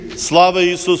Слава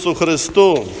Ісусу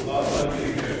Христу!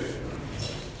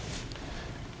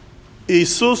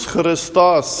 Ісус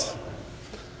Христос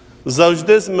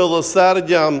завжди з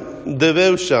милосердям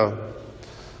дивився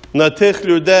на тих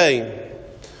людей,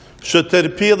 що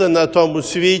терпіли на тому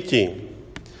світі.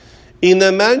 І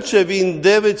не менше Він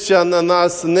дивиться на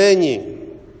нас нині,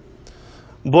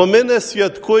 бо ми не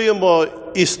святкуємо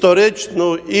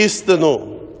історичну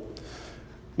істину.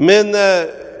 Ми не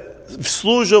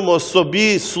служимо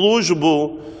собі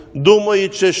службу,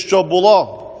 думаючи, що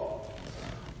було.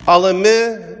 Але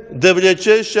ми,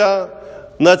 дивлячись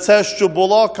на це, що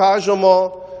було,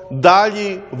 кажемо,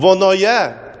 далі воно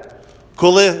є.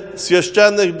 Коли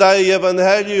священник дає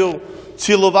Євангелію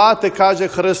цілувати, каже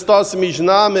Христос між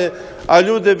нами, а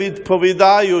люди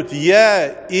відповідають,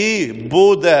 є і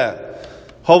буде,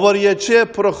 говорячи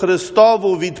про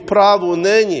Христову відправу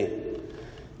нині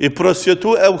і про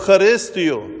святу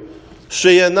Евхаристію, що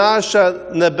є наша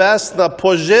небесна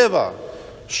пожива,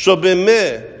 щоб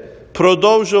ми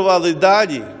продовжували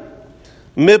далі.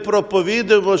 Ми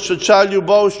проповідуємо, що ця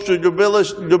любов, що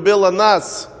любила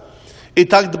нас, і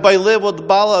так дбайливо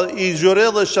дбала і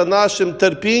журилася нашим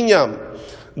терпінням,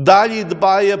 далі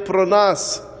дбає про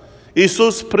нас.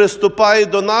 Ісус приступає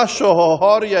до нашого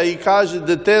горя і каже,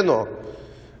 дитино,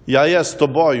 я є з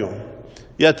тобою,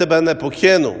 я тебе не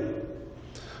покину.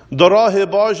 Дороги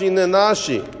Божі не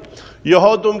наші,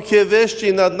 Його думки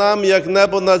вищі над нами, як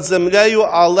небо над землею,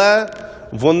 але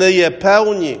вони є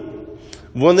певні,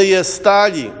 вони є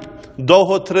сталі,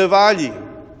 довготривалі.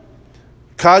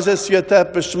 Каже Святе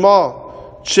Письмо,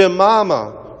 чи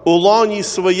мама у лоні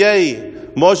своєї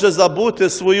може забути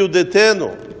свою дитину,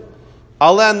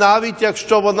 але навіть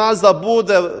якщо вона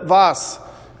забуде вас,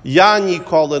 я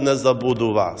ніколи не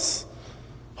забуду вас.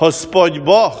 Господь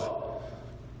Бог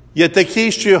є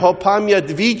такий, що Його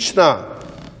пам'ять вічна,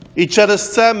 і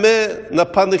через це ми на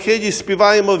панихиді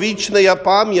співаємо «Вічна є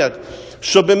пам'ять»,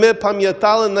 щоб ми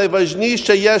пам'ятали,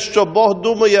 найважніше є, що Бог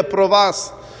думає про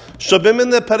вас, щоб ми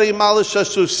не переймалися,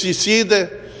 що сусіди,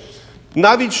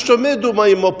 навіть що ми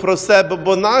думаємо про себе,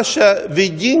 бо наше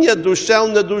видіння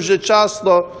душевне дуже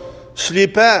часто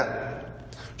сліпе,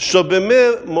 щоб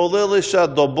ми молилися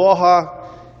до Бога,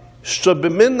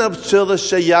 щоб ми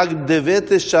навчилися, як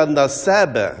дивитися на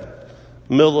себе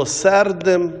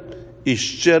милосердним і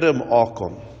щирим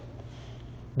оком.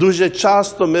 Дуже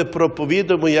часто ми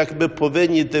проповідуємо, як ми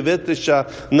повинні дивитися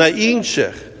на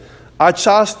інших, а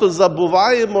часто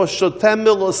забуваємо, що те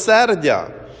милосердя,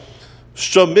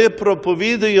 що ми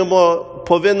проповідуємо,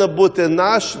 повинно бути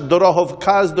наш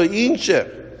дороговказ до інших,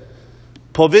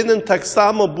 повинен так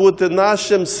само бути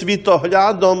нашим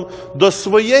світоглядом до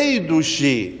своєї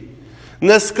душі.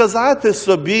 Не сказати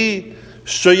собі,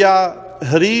 що я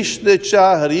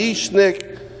грішнича, грішник,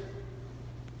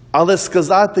 але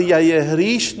сказати, я є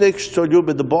грішник, що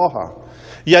любить Бога.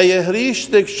 Я є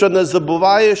грішник, що не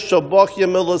забуває, що Бог є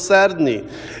милосердний.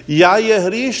 Я є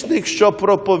грішник, що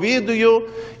проповідую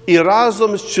і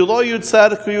разом з цілою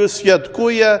церквою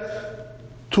святкує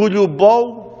ту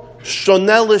любов, що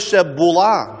не лише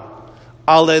була,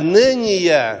 але нині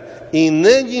є, і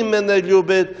нині мене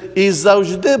любить, і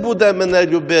завжди буде мене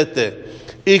любити.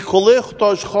 І коли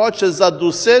хтось хоче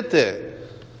задусити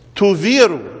ту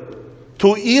віру,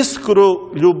 ту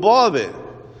іскру любові,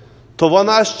 то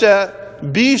вона ще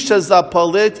більше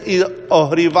запалить і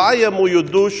огріває мою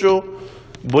душу,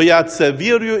 бо я це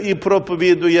вірю і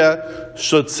проповідую,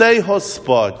 що цей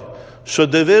Господь, що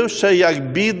дивився,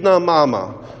 як бідна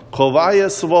мама ховає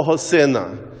свого сина,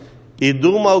 і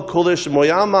думав, коли ж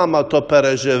моя мама то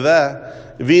переживе,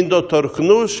 він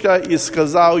доторкнувся і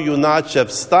сказав, юначе,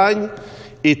 встань,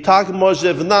 і так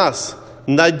може в нас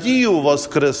надію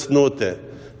воскреснути.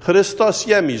 Христос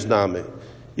є між нами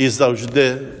і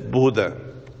завжди буде.